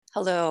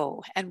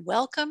Hello, and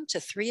welcome to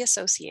Three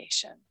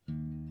Association,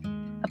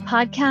 a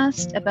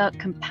podcast about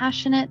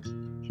compassionate,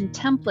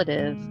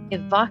 contemplative,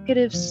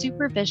 evocative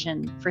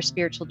supervision for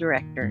spiritual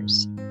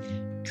directors.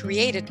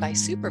 Created by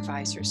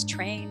supervisors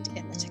trained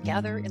in the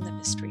Together in the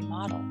Mystery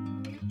model.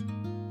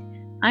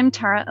 I'm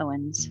Tara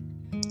Owens.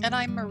 And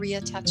I'm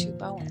Maria Tattoo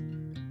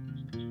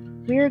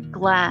Bowen. We're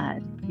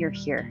glad you're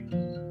here.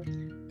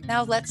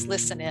 Now let's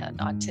listen in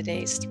on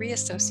today's Three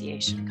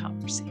Association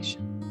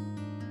conversation.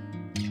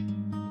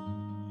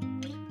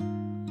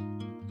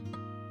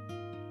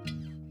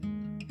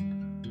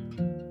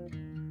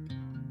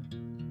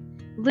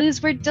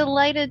 Luz, we're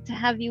delighted to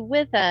have you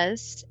with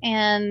us.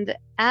 And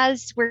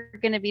as we're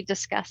going to be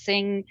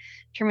discussing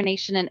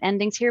termination and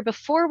endings here,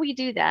 before we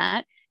do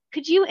that,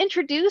 could you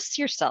introduce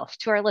yourself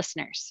to our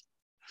listeners?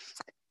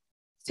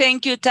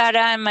 Thank you,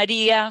 Tara and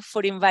Maria,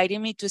 for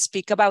inviting me to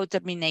speak about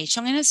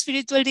termination in a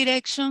spiritual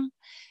direction.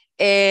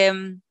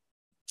 Well,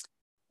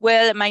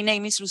 my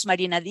name is Luz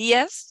Marina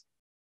Diaz.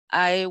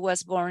 I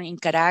was born in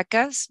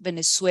Caracas,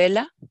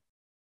 Venezuela.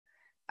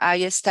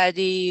 I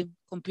studied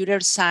computer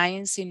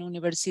science in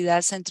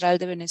Universidad Central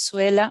de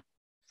Venezuela.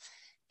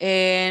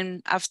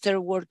 And after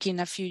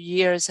working a few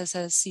years as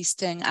an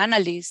assistant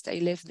analyst, I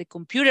left the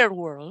computer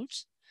world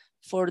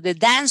for the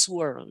dance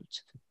world.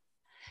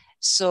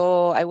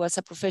 So I was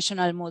a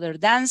professional modern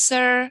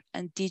dancer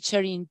and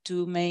teacher in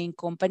two main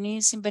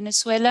companies in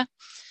Venezuela.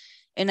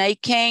 And I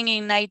came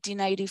in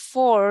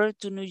 1994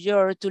 to New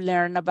York to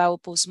learn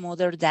about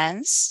postmodern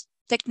dance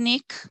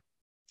technique.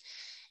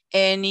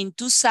 And in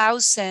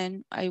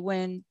 2000, I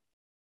went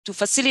to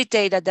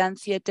facilitate a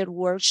dance theater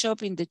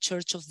workshop in the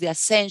Church of the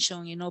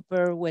Ascension in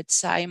Upper West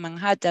Side,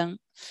 Manhattan.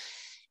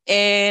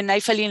 And I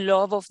fell in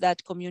love with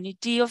that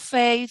community of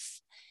faith.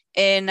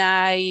 And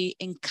I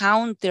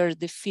encountered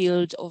the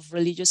field of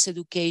religious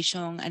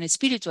education and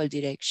spiritual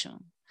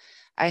direction.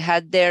 I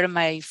had there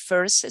my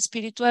first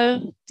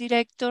spiritual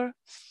director.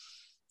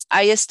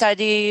 I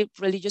studied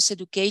religious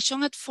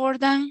education at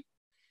Fordham.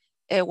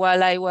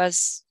 While I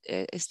was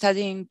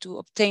studying to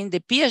obtain the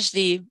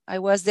PhD, I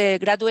was the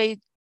graduate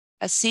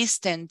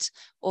assistant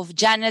of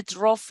Janet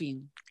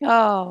Ruffin.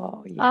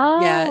 Oh,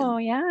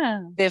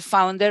 yeah. The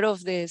founder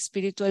of the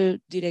spiritual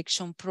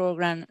direction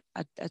program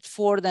at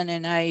Fordham.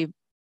 And I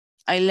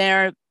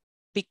learned a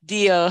big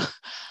deal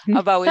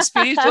about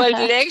spiritual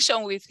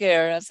direction with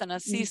her as an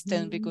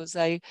assistant because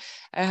I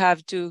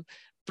have to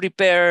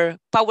prepare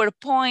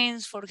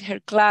PowerPoints for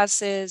her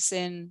classes,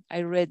 and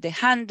I read the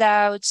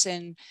handouts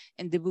and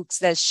the books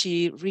that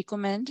she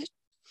recommended.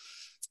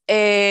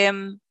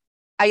 I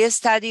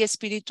studied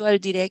spiritual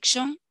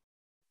direction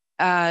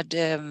at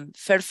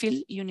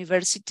Fairfield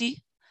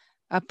University,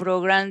 a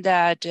program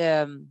that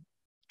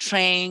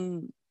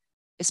trains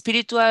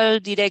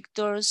spiritual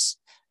directors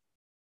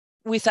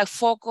with a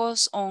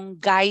focus on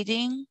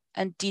guiding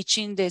and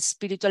teaching the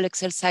spiritual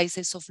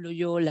exercises of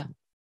Loyola.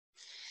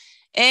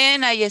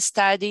 And I just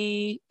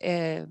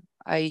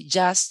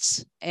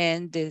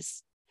ended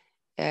this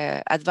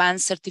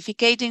advanced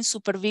certificate in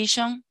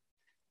supervision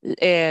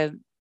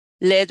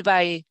led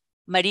by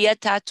Maria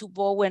Tattoo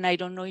Bowen. I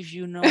don't know if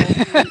you know.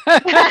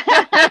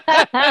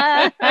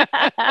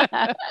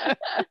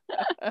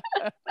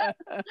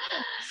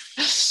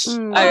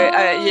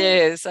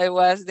 Yes, I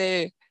was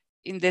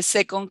in the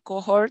second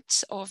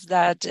cohort of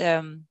that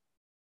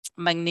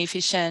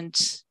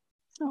magnificent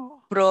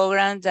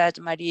program that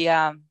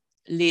Maria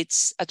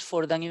leads at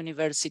Fordham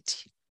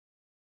University.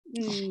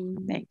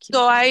 Thank you.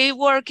 So I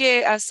work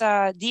as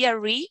a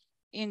DRE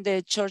in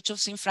the Church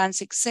of St.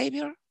 Francis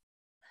Xavier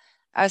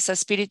as a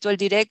spiritual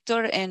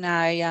director, and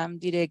I am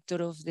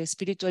director of the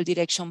spiritual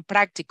direction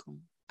practicum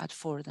at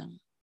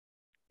Fordham.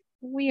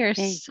 We are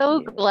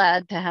so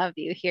glad to have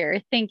you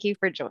here. Thank you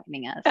for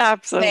joining us.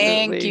 Absolutely.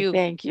 Thank you.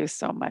 Thank you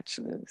so much,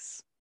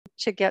 Luz.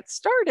 To get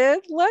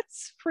started,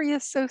 let's free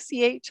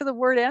associate to the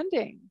word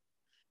ending.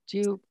 Do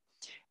you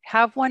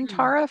have one,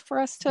 Tara, for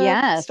us to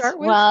start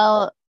with?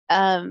 Well,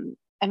 when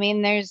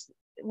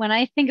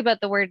I think about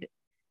the word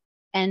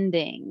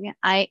ending,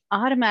 I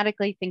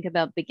automatically think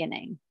about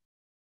beginning.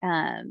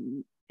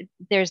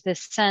 There's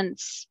this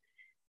sense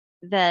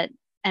that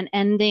an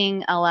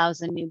ending allows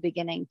a new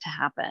beginning to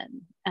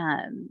happen.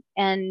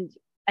 And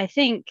I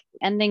think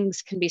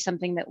endings can be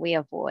something that we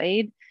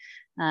avoid.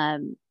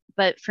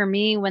 But for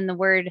me, when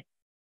we're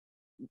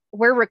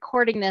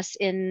recording this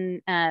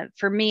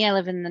for me, I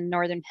live in the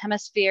Northern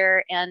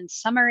Hemisphere and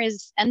summer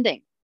is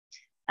ending.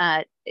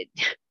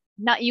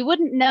 You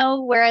wouldn't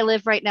know where I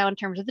live right now in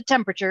terms of the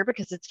temperature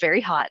because it's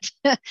very hot,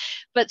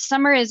 but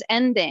summer is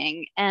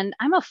ending and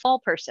I'm a fall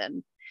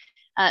person.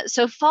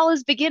 So fall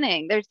is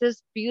beginning. There's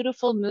this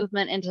beautiful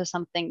movement into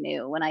something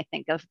new when I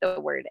think of the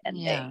word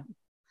ending.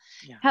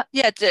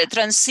 The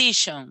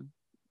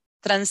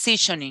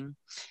transitioning.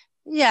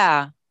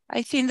 Yeah,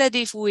 I think that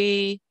if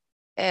we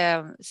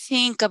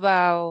think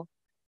about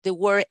the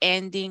word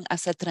ending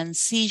as a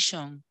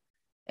transition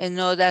and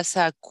not as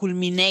a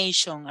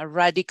culmination, a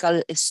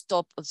radical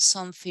stop of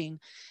something,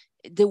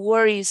 the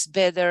word is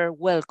better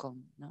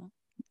welcome. No?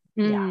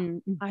 Yeah,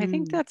 I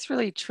think that's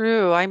really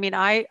true. I mean,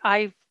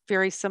 I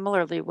very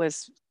similarly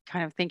was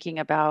kind of thinking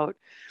about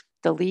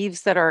the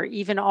leaves that are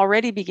even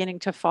already beginning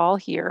to fall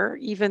here,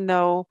 even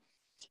though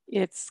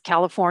it's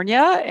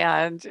California,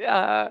 and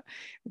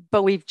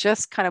but we've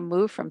just kind of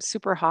moved from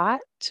super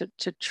hot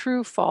to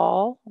true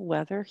fall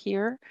weather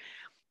here.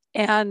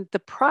 And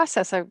the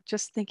process, I'm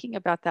just thinking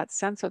about that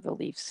sense of the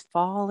leaves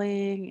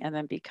falling and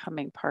then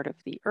becoming part of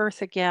the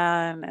earth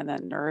again and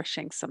then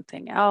nourishing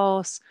something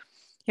else.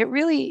 It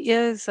really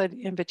is an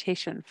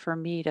invitation for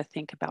me to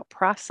think about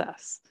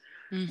process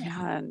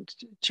and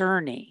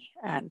journey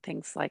and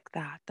things like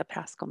that, the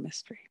Paschal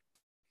mystery.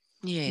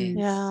 Yes.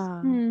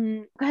 Yeah.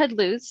 Go ahead,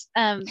 Luz.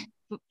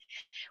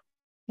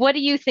 What do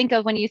you think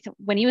of when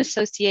you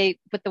associate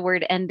with the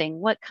word ending?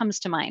 What comes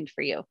to mind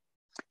for you?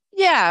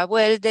 Yeah,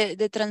 well,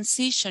 the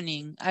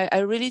transitioning. I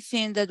really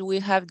think that we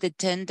have the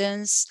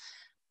tendency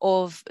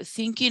of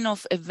thinking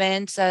of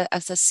events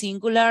as a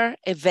singular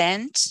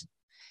event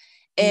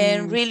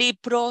and really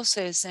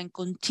process and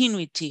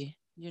continuity,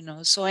 you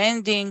know. So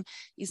ending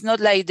is not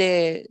like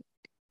the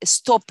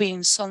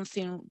stopping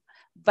something,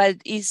 but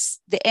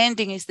the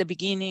ending is the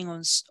beginning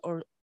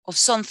of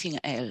something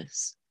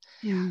else.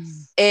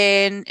 Yes.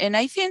 And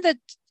I think that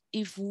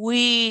if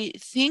we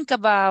think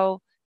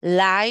about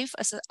life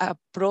as a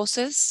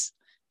process,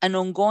 an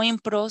ongoing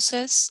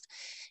process,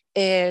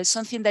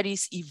 something that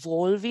is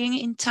evolving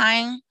in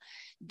time,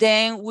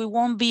 then we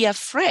won't be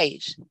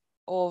afraid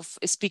of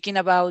speaking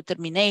about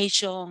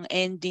termination,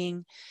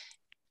 ending,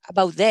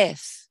 about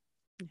death,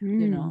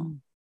 you know.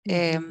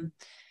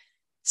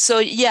 So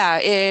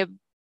yeah,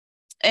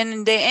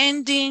 and the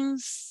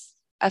endings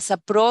as a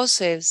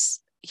process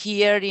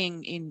here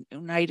in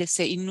United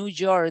States, in New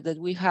York, that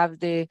we have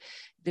the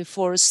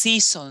 4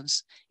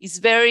 seasons, is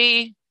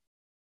very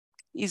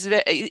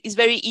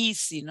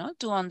easy, no,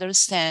 to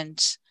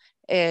understand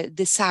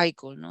the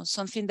cycle, no,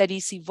 something that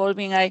is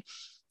evolving. I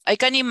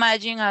can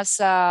imagine as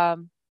a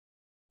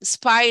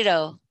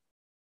spiral,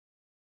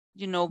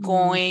 you know,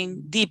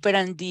 going deeper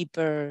and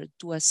deeper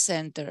to a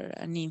center,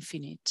 an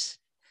infinite.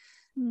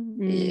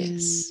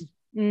 Yes.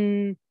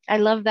 I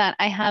love that.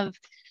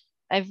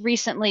 I've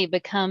recently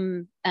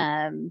become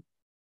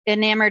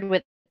enamored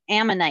with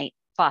ammonite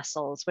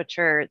fossils, which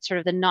are sort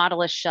of the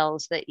nautilus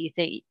shells that you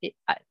think.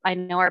 I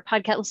know our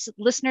podcast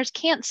listeners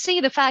can't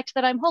see the fact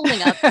that I'm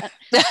holding up,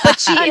 but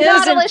she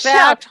is in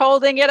fact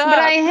holding it up. But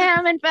I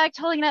am in fact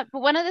holding it up.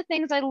 But one of the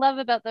things I love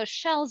about those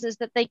shells is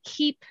that they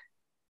keep,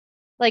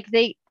 like,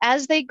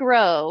 as they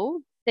grow,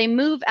 they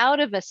move out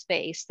of a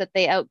space that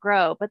they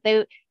outgrow, but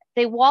they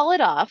wall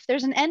it off.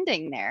 There's an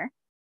ending there,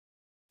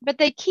 but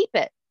they keep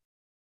it.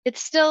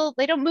 It's still,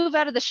 they don't move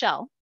out of the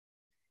shell.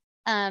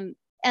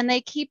 And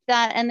they keep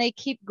that, and they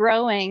keep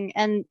growing,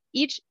 and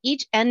each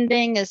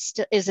ending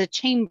is a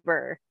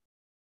chamber.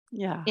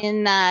 Yeah.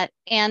 In that,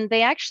 and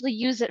they actually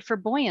use it for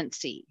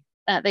buoyancy.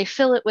 They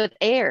fill it with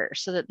air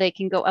so that they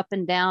can go up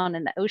and down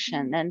in the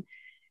ocean.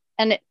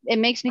 And it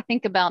makes me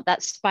think about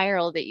that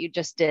spiral that you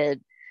just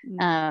did,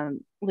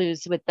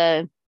 Luz, with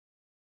the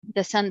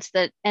sense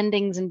that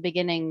endings and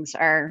beginnings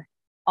are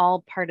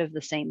all part of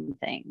the same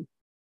thing.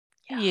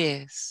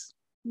 Yes.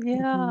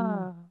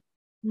 Yeah.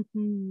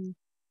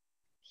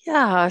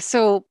 Yeah.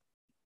 So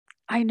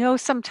I know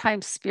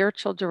sometimes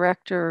spiritual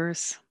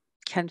directors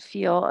can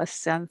feel a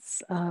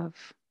sense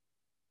of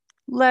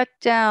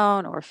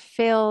letdown or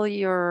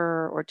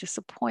failure or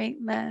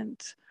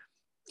disappointment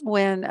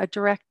when a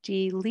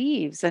directee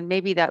leaves. And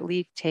maybe that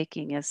leave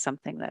taking is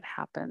something that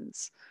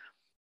happens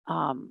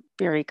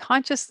very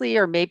consciously,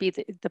 or maybe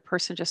the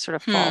person just sort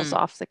of falls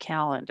off the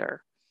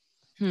calendar.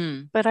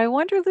 But I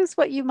wonder, Luz,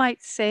 what you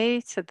might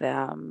say to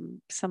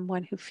them,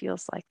 someone who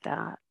feels like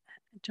that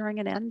during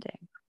an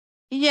ending.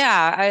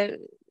 Yeah,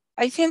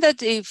 I think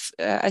that if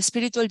a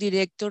spiritual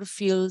director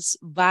feels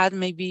bad,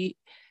 maybe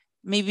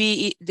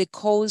the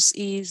cause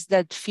is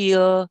that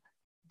feel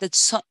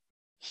that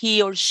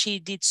he or she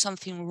did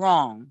something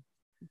wrong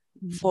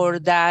for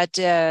that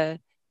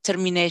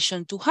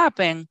termination to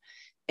happen.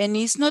 And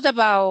it's not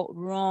about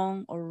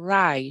wrong or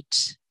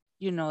right.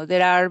 You know,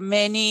 there are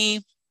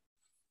many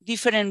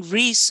different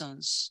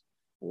reasons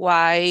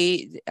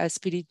why a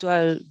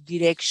spiritual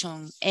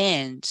direction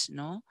ends,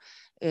 no?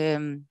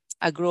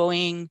 A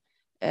growing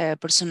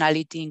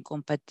personality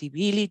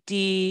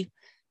incompatibility,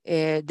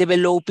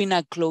 developing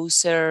a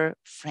closer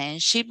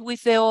friendship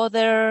with the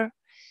other,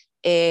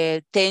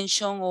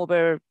 tension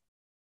over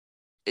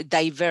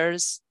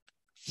diverse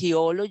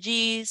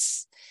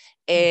theologies,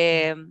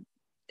 the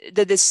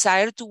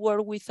desire to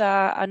work with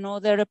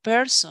another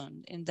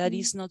person, and that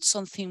is not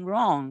something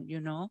wrong,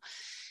 you know.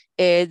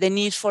 The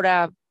need for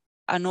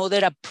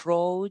another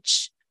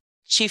approach,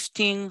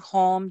 shifting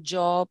home,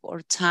 job,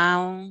 or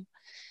town.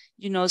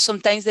 You know,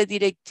 sometimes the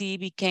directee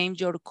became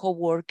your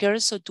co-worker,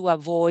 so to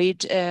avoid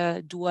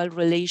dual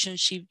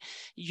relationship,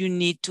 you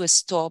need to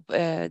stop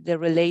the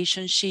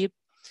relationship.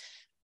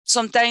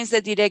 Sometimes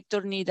the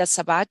director needs a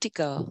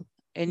sabbatical,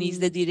 and it's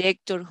the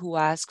director who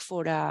asks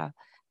for an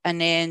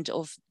end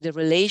of the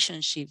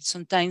relationship,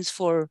 sometimes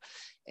for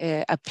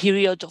a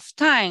period of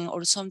time,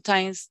 or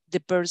sometimes the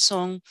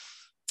person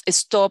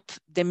stop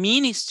the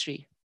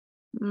ministry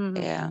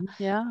Yeah.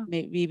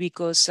 Maybe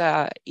because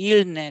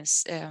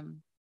illness.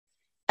 And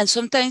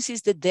sometimes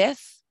it's the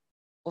death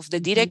of the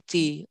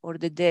directee or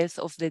the death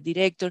of the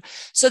director.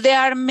 So there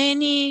are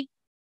many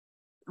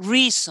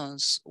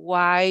reasons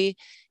why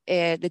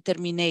the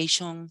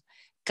termination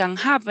can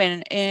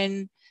happen.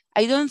 And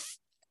I don't,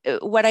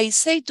 what I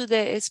say to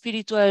the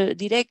spiritual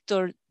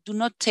director, do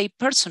not take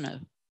personal.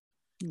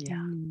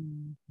 Yeah.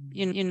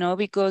 You know,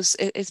 because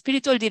a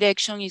spiritual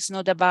direction is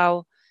not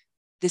about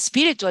the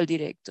spiritual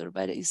director,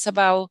 but it's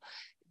about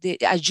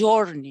a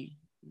journey.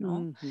 You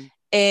know?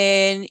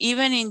 And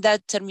even in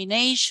that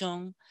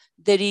termination,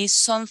 there is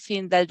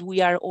something that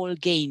we are all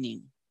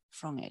gaining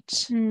from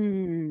it.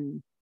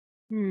 You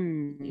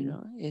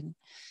know,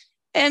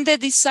 and the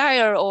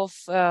desire of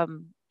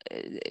the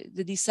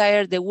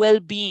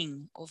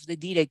well-being of the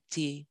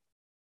directee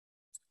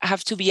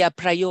have to be a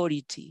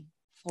priority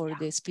for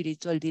the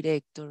spiritual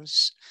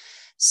directors.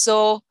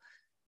 So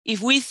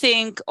if we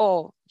think,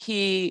 oh,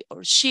 he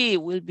or she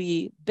will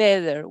be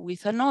better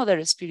with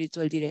another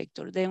spiritual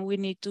director, then we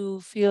need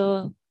to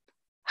feel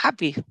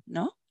happy,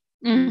 no?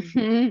 I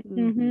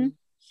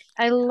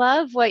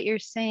love what you're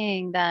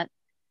saying, that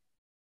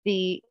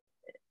the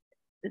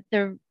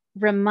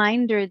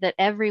reminder that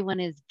everyone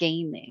is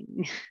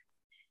gaining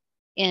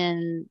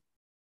in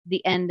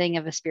the ending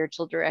of a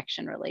spiritual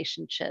direction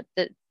relationship,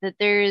 that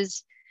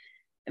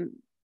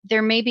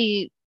there may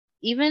be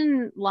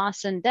even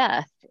loss and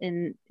death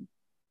in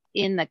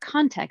the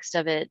context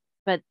of it,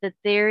 but that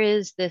there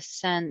is this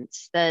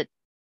sense that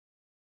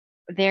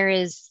there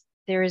is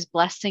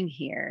blessing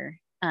here.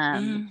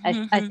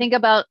 I think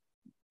about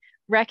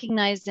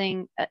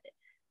recognizing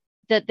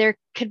that there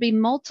could be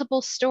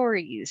multiple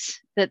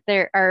stories that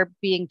there are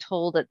being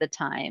told at the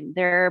time.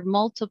 There are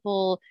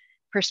multiple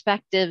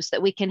perspectives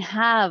that we can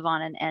have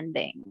on an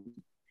ending,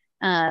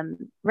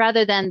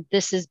 rather than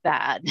this is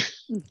bad.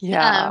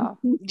 Yeah.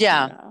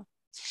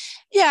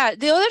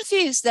 The other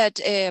thing is that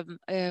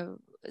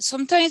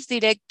sometimes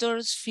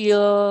directors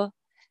feel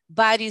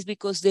bad is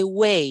because the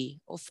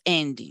way of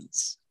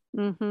endings.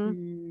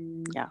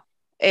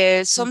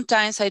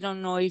 Sometimes, I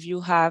don't know if you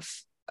have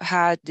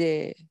had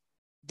the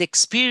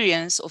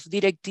experience of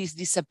directees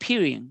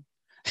disappearing.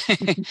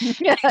 They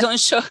don't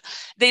show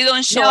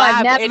no, up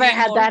I've never anymore.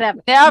 had that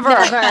happen. Never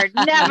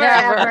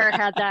ever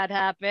had that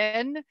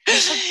happen.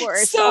 Of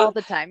course, so, all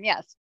the time.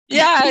 Yes.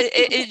 Yeah,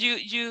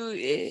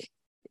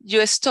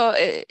 you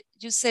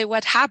say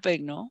what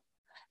happened, no?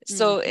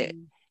 So,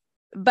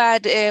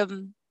 but I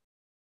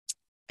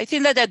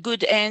think that a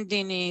good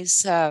ending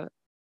is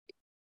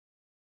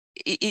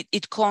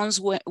it comes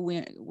with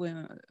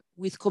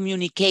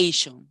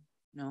communication.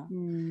 No,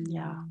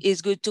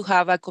 it's good to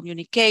have a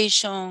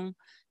communication,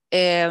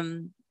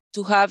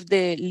 to have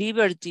the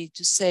liberty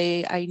to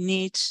say, I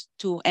need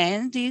to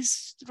end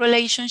this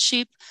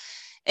relationship,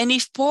 and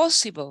if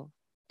possible,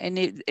 and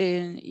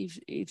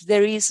if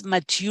there is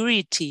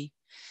maturity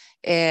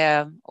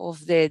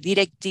of the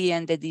directee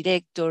and the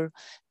director,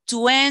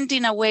 to end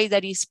in a way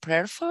that is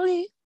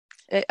prayerfully,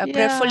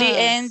 prayerfully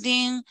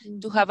ending,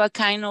 to have a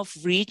kind of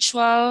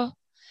ritual,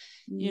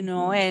 you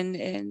know,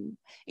 and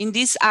in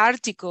this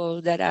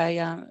article that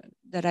I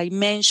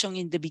mentioned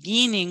in the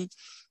beginning,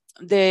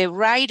 the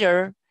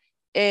writer,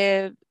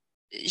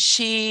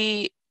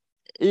 she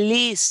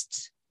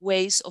lists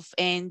ways of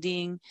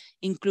ending,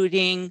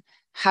 including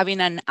having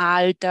an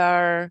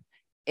altar,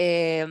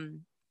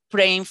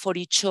 praying for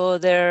each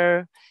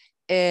other,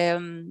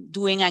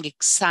 doing an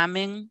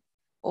examen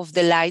of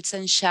the lights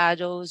and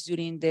shadows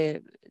during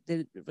the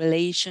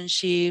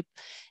relationship,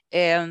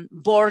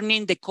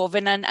 burning the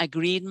covenant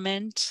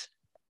agreement,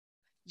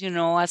 you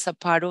know, as a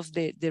part of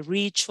the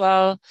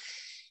ritual.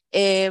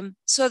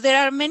 So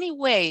there are many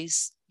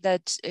ways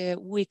that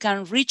we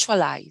can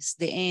ritualize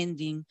the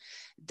ending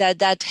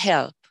that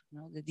help, you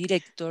know, the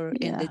director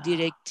and the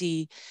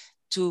directee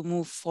to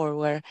move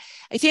forward.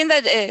 I think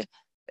that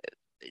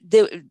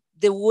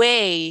the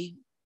way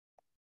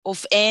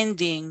of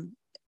ending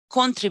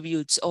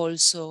contributes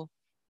also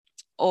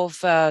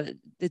of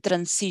the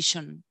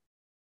transition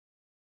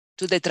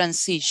to the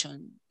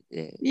transition.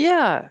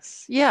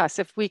 Yes,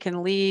 if we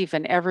can leave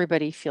and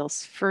everybody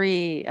feels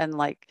free, and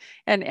like,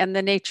 and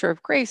the nature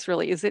of grace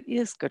really is it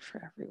is good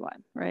for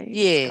everyone, right?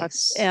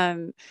 Yes.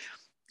 And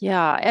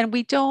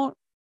we don't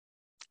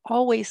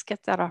always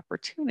get that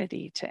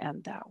opportunity to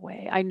end that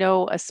way. I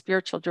know a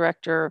spiritual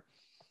director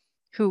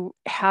who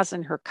has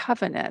in her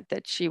covenant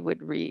that she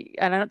would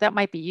and I don't, that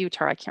might be you,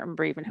 Tara. I can't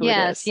remember even who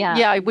it is.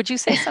 Yeah. Would you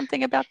say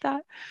something about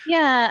that?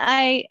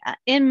 Yeah,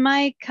 in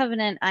my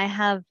covenant, I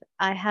have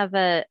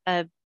a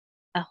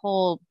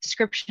whole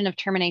description of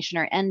termination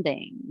or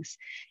endings.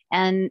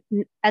 And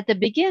at the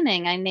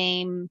beginning, I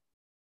name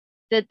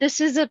that this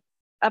is a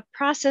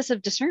process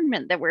of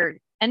discernment that we're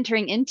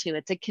entering into.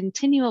 It's a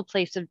continual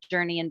place of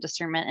journey and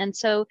discernment. And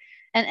so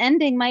an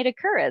ending might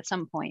occur at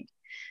some point.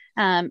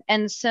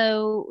 And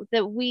so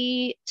that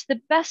we, to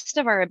the best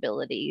of our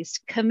abilities,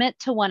 commit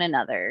to one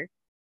another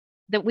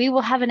that we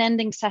will have an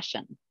ending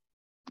session.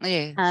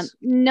 Yes.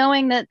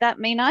 knowing that that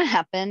may not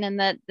happen, and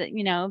that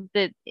you know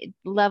that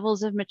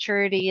levels of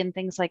maturity and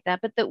things like that,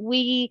 but that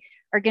we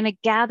are going to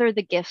gather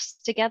the gifts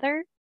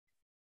together,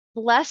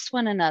 bless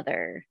one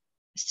another,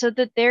 so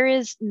that there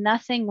is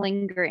nothing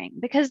lingering.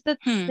 Because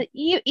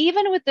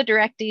even with the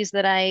directees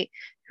that I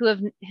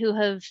who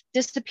have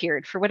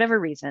disappeared for whatever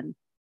reason,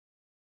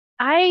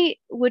 I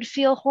would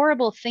feel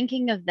horrible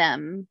thinking of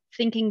them,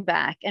 thinking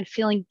back and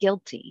feeling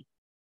guilty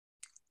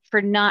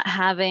for not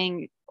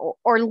having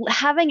or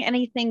having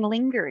anything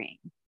lingering.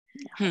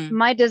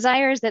 My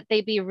desire is that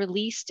they be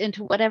released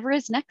into whatever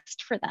is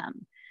next for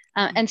them.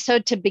 And so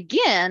to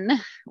begin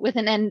with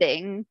an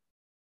ending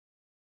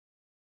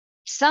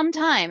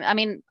sometime, I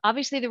mean,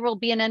 obviously there will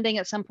be an ending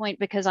at some point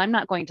because I'm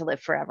not going to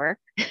live forever.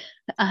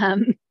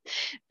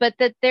 But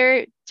that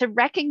there, to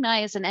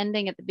recognize an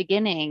ending at the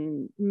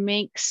beginning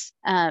makes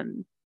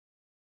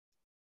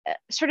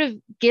sort of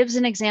gives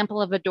an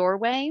example of a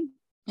doorway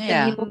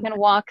that people can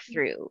walk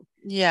through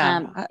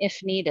if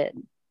needed.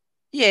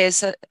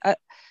 Yes,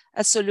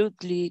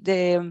 absolutely.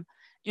 The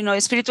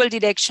spiritual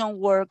direction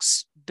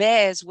works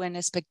best when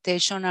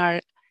expectations are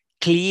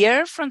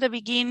clear from the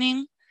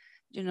beginning.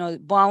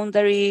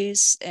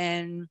 Boundaries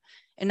and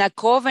a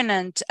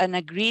covenant, an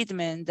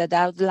agreement that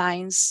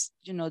outlines,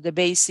 the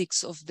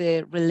basics of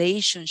the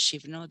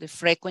relationship. The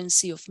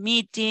frequency of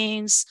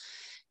meetings,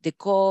 the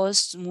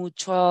cost,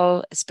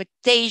 mutual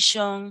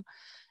expectation,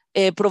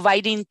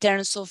 providing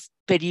terms of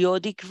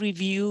periodic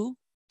review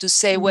to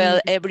say, well,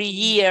 every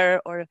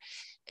year or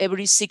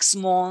every 6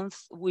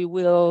 months, we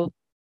will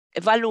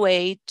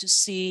evaluate to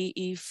see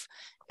if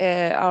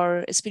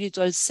our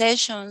spiritual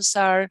sessions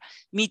are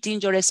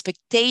meeting your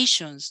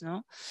expectations,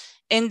 no?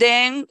 And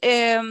then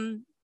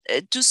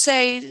to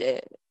say,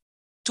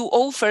 to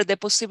offer the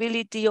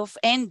possibility of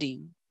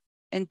ending,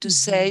 and to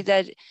say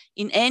that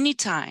in any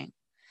time,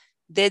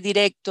 the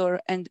director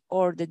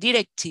or the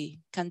directee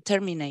can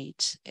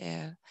terminate.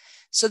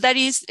 So that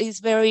is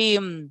very,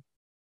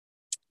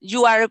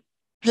 you are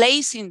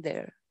placing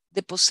there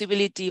the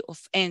possibility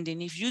of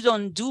ending. If you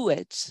don't do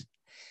it,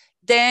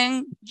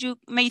 then you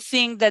may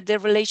think that the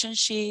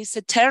relationship is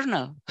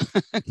eternal.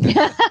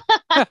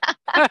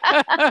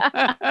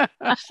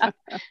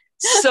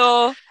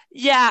 So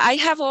yeah, I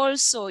have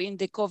also in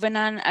the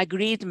covenant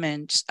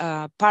agreement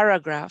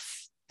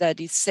paragraph that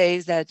it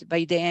says that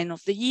by the end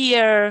of the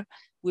year,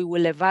 we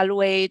will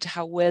evaluate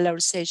how well our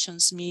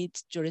sessions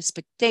meet your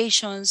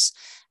expectations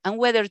and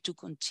whether to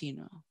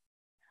continue.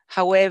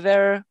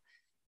 However,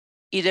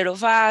 either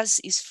of us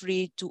is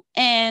free to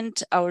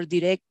end our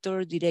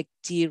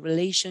director-directee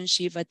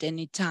relationship at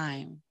any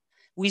time.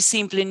 We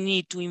simply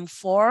need to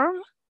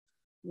inform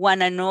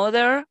one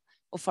another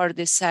of our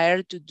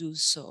desire to do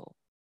so.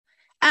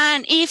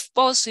 And if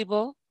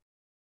possible,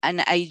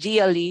 and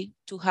ideally,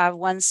 to have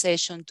one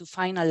session to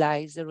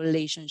finalize the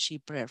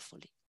relationship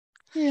prayerfully.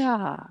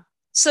 Yeah.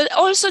 So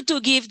also to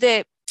give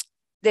the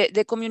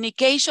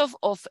communication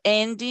of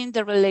ending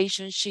the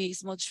relationship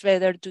is much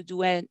better to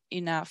do it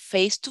in a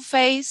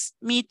face-to-face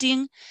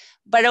meeting,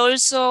 but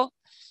also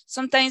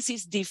sometimes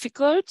it's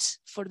difficult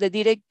for the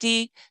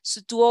directee,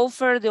 so to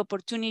offer the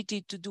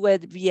opportunity to do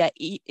it via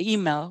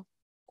email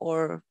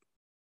or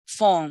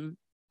phone,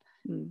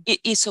 it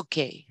is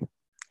okay.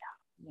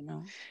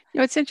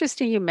 It's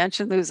interesting you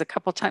mentioned, Luz, a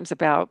couple times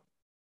about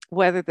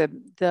whether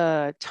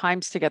the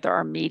times together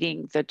are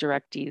meeting the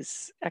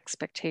directee's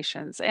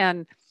expectations.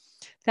 And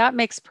that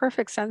makes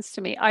perfect sense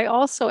to me. I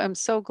also am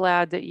so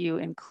glad that you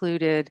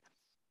included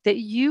that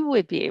you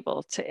would be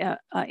able to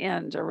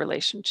end a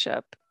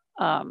relationship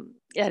at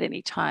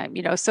any time,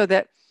 so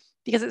that,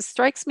 because it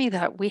strikes me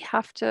that we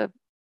have to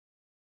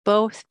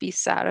both be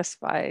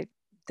satisfied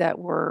that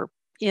we're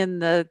in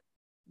the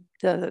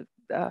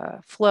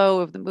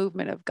flow of the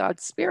movement of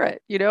God's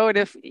Spirit, and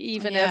if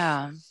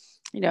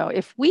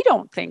we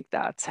don't think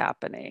that's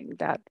happening,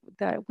 that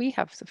we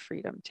have the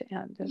freedom to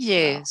end as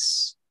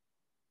yes.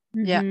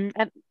 Well. Yeah.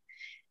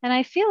 And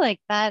I feel like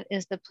that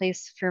is the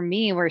place for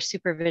me where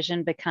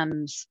supervision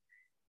becomes,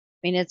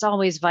 I mean, it's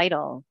always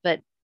vital,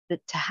 but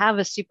to have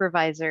a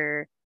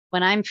supervisor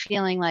when I'm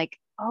feeling like,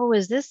 oh,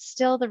 is this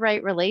still the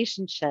right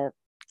relationship?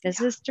 Is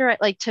this direct?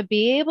 Like, to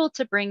be able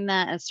to bring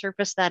that and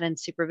surface that in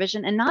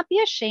supervision and not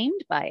be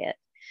ashamed by it.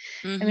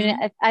 I mean,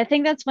 I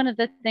think that's one of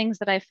the things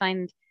that I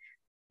find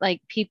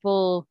like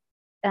people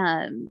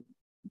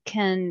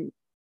can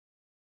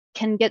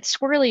get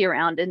squirrely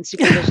around in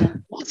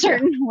supervision in a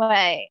certain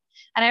way.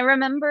 And I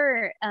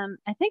remember,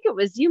 I think it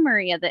was you,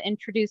 Maria, that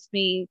introduced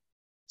me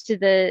to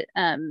the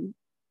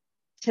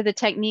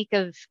technique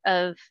of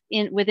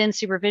within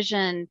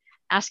supervision,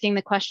 asking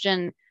the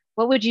question,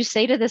 what would you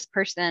say to this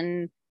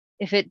person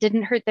if it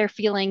didn't hurt their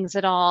feelings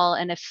at all?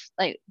 And if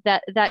like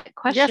that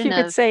question, if you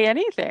could say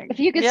anything, if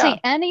you could say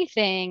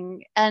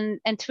anything, and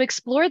to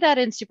explore that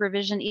in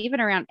supervision,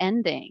 even around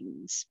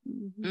endings,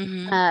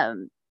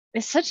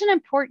 is such an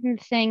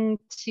important thing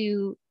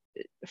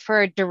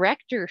for a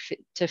director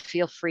to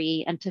feel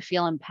free and to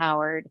feel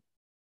empowered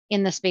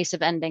in the space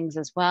of endings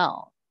as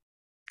well.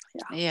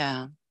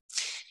 Yeah.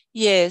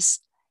 Yes.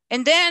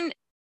 And then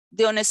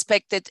the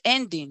unexpected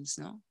endings,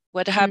 no?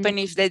 What happens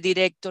if the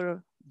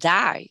director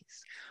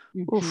dies?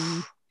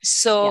 Oof.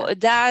 So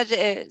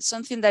that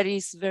something that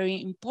is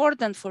very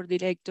important for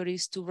director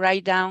is to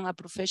write down a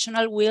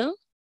professional will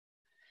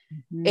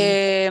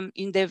in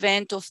the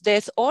event of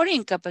death or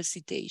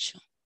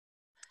incapacitation.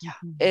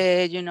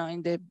 You know,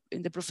 in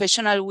the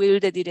professional will,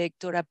 the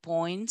director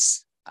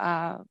appoints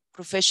a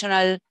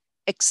professional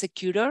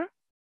executor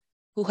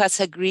who has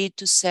agreed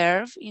to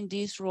serve in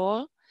this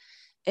role.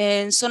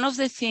 And some of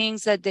the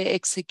things that the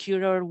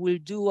executor will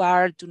do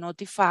are to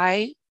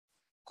notify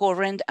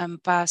current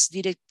and past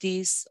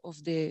directives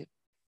of the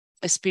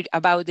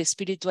about the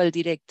spiritual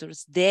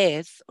director's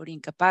death or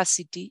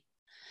incapacity.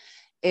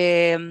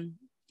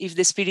 If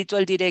the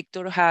spiritual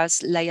director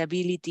has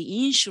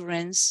liability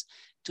insurance,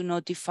 to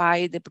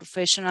notify the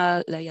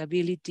professional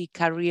liability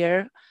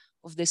carrier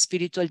of the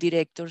spiritual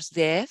director's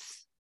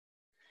death.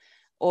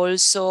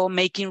 Also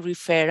making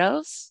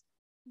referrals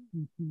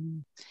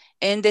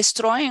and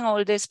destroying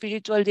all the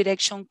spiritual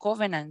direction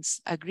covenants,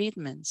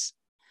 agreements.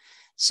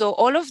 So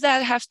all of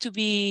that have to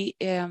be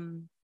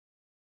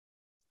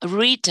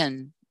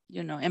written,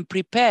 you know, and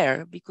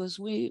prepared, because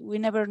we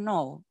never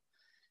know.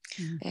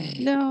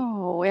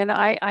 No, and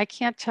I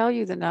can't tell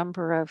you the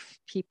number of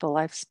people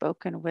I've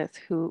spoken with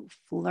who've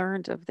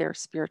learned of their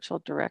spiritual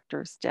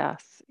director's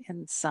death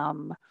in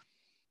some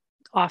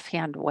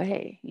offhand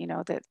way, you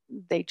know, that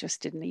they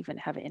just didn't even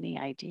have any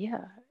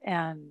idea.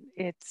 And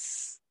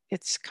it's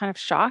kind of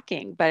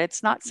shocking, but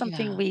it's not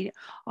something we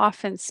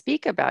often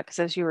speak about, because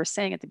as you were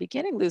saying at the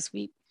beginning, Luz,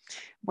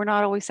 we're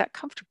not always that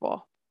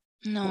comfortable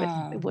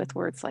with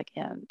words like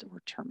end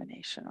or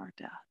termination or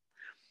death.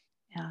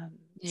 And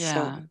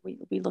so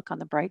we look on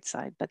the bright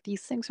side, but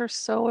these things are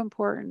so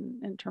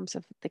important in terms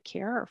of the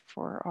care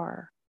for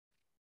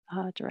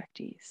our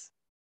directees.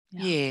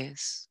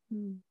 Yes.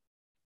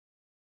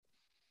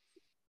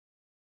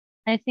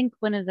 I think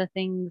one of the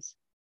things,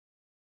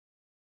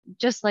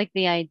 just like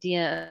the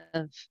idea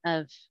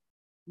of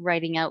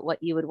writing out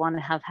what you would want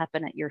to have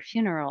happen at your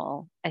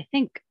funeral, I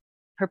think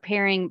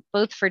preparing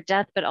both for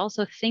death, but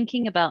also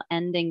thinking about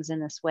endings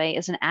in this way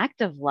is an act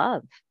of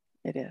love.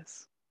 It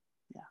is.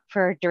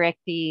 For our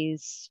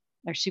directees,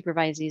 our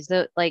supervisees,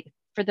 like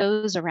for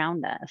those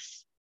around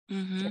us.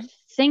 To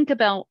think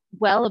about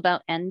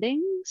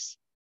endings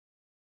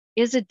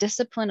is a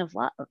discipline of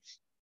love.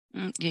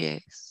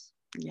 Yes.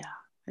 Yeah,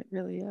 it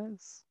really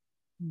is.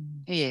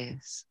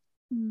 Yes.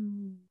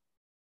 And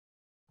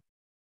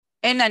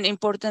an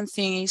important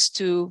thing is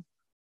to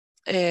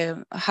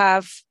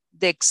have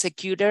the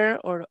executor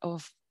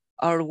of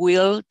our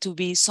will to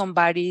be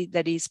somebody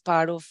that is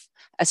part of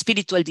a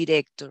spiritual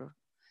director,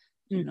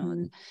 you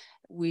know,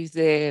 with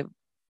a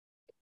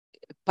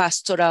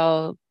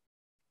pastoral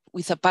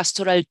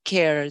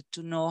care,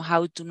 to know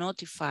how to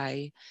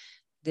notify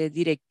the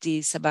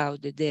directees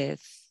about the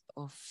death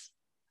of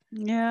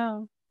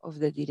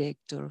the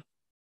director.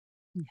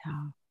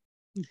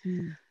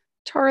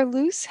 Tara,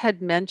 Luz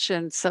had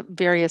mentioned some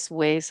various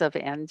ways of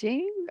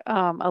ending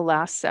a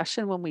last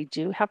session when we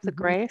do have the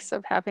grace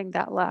of having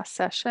that last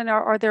session.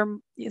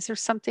 Is there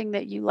something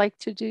that you like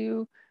to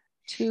do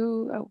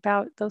too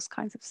about those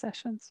kinds of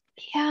sessions?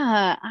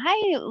 Yeah,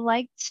 I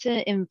like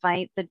to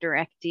invite the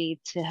directee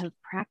to have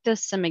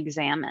practiced some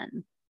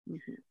examen,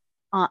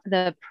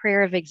 the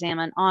prayer of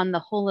examen on the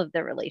whole of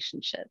the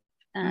relationship,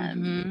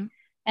 and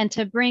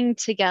to bring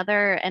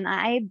together. And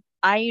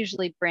I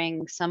usually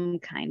bring some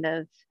kind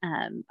of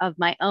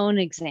my own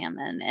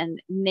examen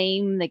and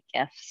name the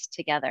gifts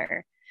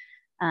together.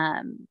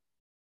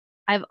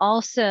 I've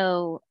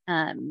also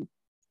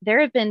there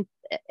have been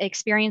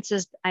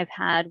experiences I've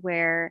had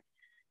where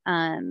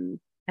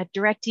a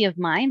directee of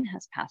mine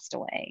has passed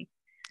away,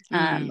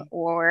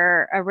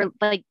 or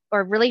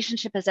a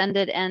relationship has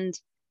ended, and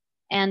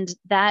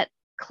that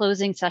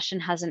closing session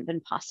hasn't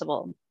been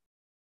possible.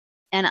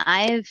 And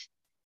I've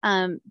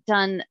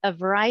done a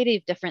variety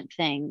of different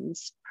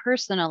things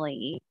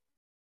personally.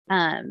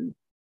 One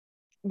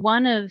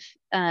of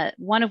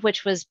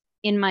which was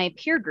in my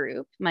peer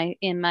group,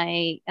 in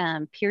my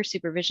peer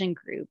supervision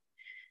group.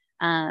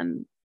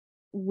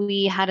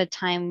 We had a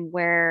time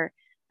where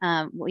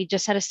we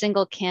just had a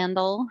single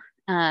candle,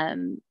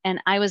 and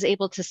I was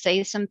able to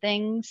say some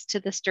things to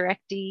this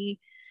directee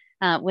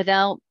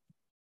without,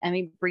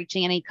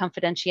 breaching any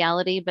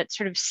confidentiality, but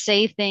sort of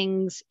say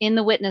things in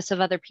the witness of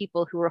other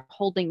people who were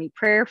holding me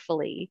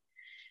prayerfully,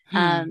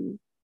 and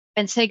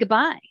say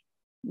goodbye.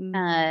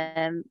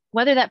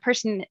 Whether that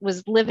person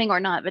was living or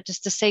not, but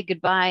just to say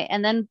goodbye.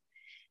 And then,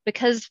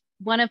 because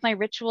one of my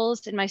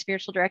rituals in my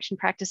spiritual direction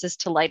practice is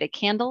to light a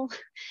candle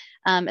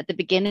at the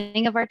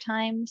beginning of our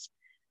times,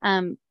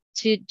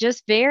 to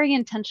just very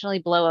intentionally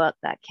blow out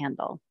that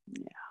candle.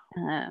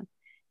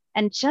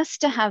 And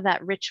just to have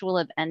that ritual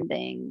of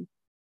ending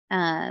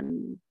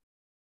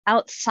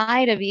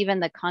outside of even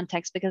the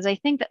context, because I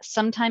think that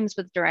sometimes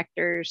with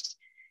directors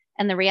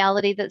and the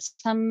reality that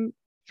some,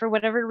 for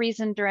whatever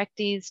reason,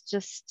 directees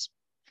just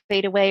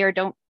fade away or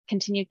don't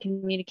continue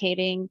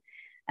communicating,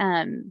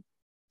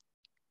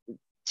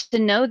 to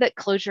know that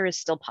closure is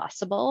still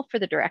possible for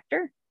the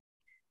director,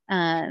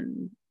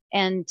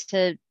 and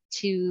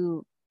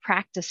to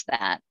practice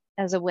that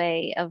as a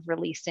way of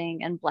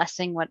releasing and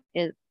blessing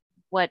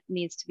what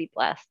needs to be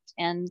blessed,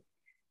 and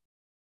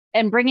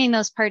bringing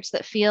those parts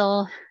that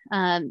feel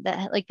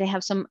that like they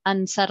have some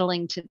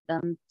unsettling to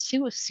them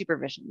to a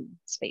supervision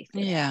space.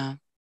 Yeah.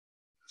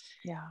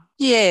 Yeah.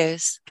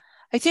 Yes.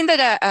 I think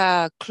that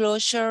a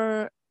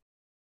closure,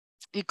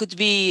 it could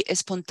be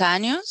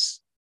spontaneous,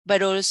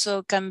 but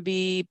also can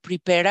be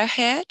prepared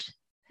ahead.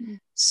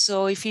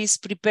 So if it's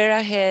prepared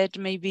ahead,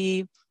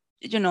 maybe,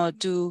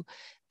 to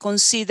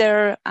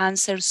consider,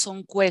 answer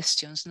some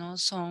questions,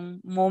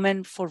 some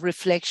moment for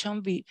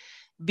reflection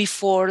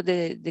before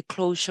the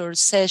closure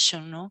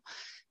session,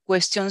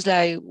 questions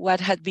like what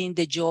had been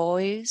the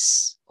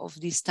joys of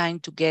this time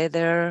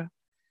together,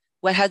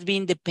 what had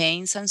been the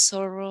pains and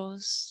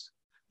sorrows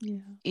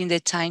in the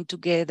time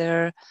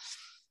together,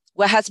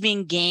 what has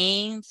been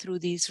gained through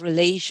this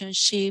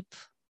relationship,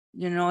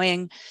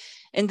 and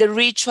the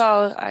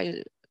ritual,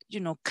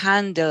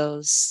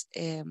 candles,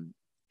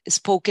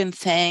 spoken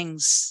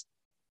thanks,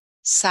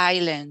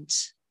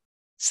 silence,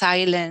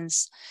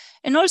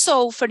 and also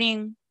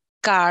offering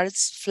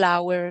cards,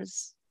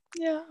 flowers.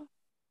 Yeah.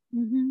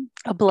 Mm-hmm.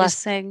 A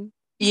blessing.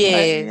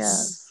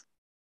 Yes.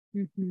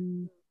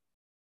 Mm-hmm.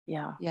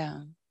 Yeah.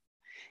 Yeah.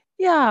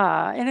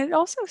 Yeah. And it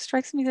also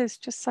strikes me that it's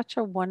just such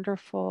a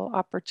wonderful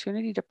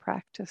opportunity to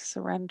practice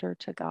surrender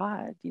to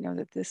God,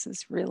 that this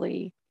is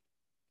really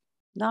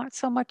not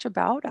so much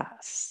about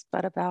us,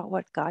 but about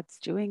what God's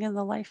doing in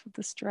the life of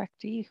this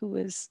directee who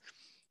is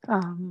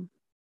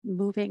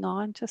moving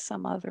on to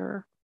some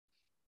other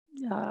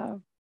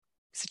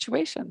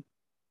situation.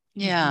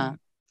 Yeah.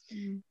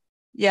 Mm-hmm.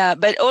 Yeah,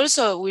 but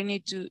also we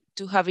need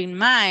to have in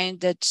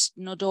mind that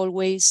not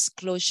always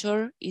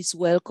closure is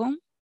welcome.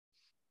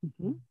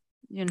 Mm-hmm.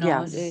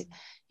 Yes.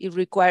 It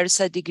requires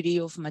a degree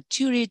of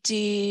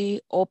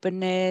maturity,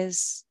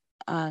 openness,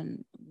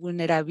 and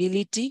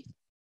vulnerability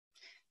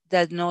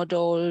that not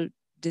all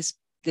the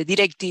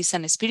directees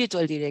and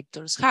spiritual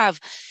directors have.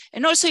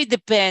 And also it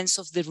depends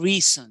of the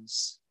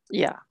reasons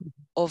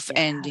of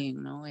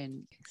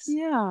ending.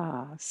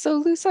 Yeah. So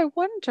Luz, I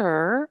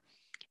wonder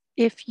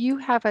if you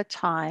have a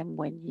time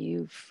when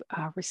you've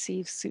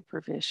received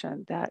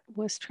supervision that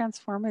was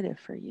transformative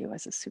for you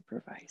as a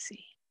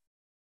supervisee.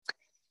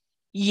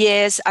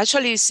 Yes,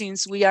 actually,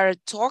 since we are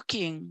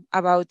talking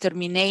about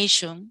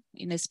termination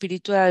in a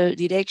spiritual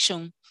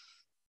direction,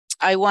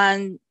 I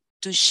want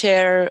to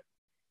share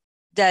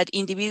that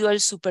individual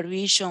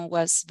supervision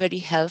was very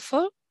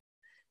helpful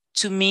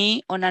to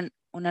me on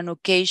an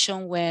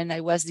occasion when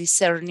I was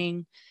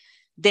discerning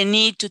the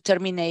need to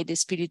terminate the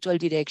spiritual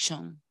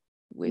direction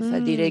with a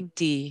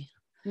directee.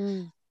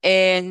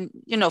 And,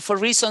 for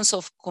reasons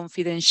of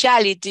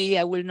confidentiality,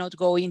 I will not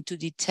go into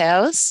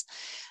details,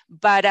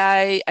 but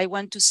I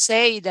want to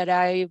say that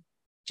I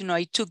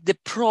took the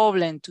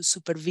problem to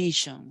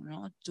supervision,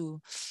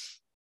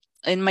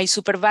 and my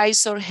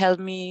supervisor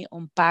helped me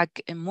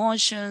unpack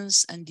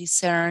emotions and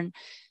discern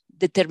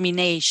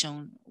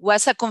determination.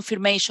 Was a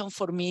confirmation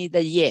for me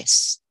that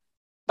yes.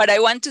 But I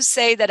want to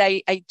say that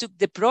I took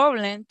the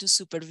problem to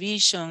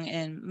supervision,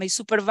 and my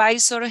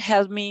supervisor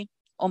helped me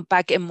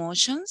unpack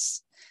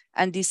emotions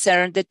and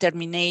discern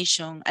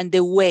determination and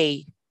the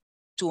way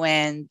to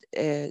end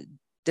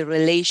the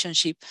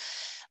relationship.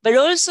 But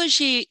also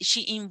she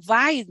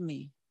invited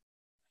me,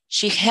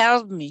 she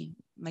helped me,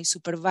 my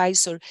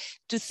supervisor,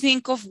 to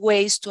think of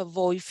ways to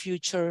avoid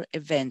future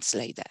events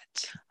like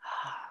that.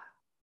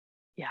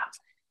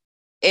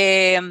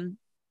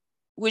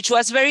 Which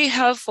was very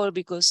helpful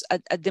because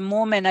at the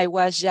moment I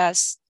was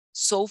just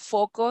so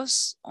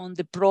focused on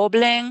the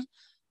problem,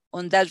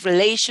 on that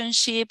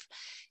relationship,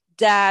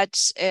 that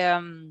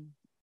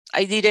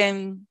I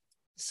didn't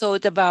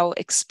thought about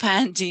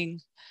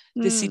expanding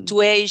the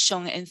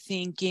situation and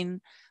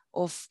thinking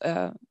of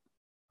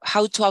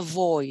how to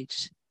avoid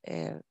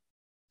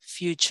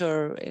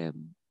future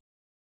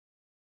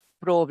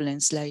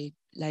problems like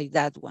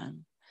that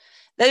one.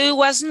 That it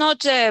was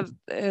not a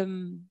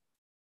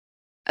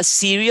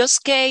serious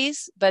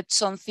case, but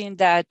something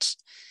that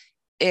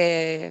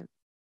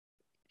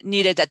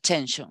needed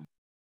attention.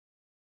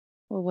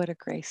 Well, what a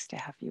grace to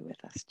have you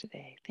with us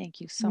today. Thank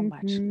you so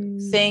much,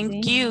 Luz.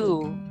 Thank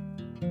you.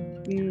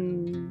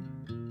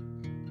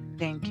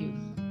 Thank you.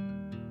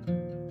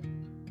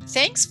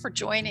 Thanks for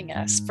joining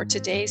us for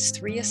today's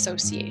 3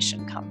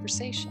 Association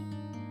conversation.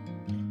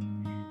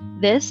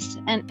 This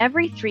and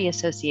every 3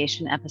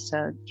 Association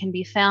episode can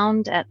be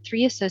found at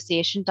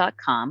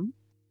 3association.com,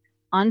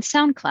 on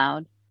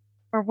SoundCloud,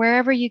 or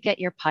wherever you get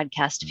your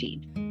podcast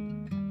feed.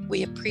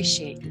 We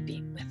appreciate you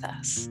being with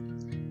us.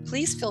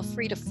 Please feel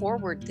free to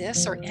forward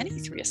this or any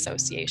 3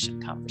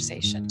 Association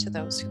conversation to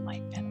those who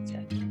might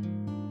benefit.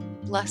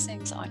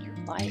 Blessings on your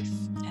life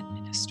and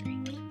ministry.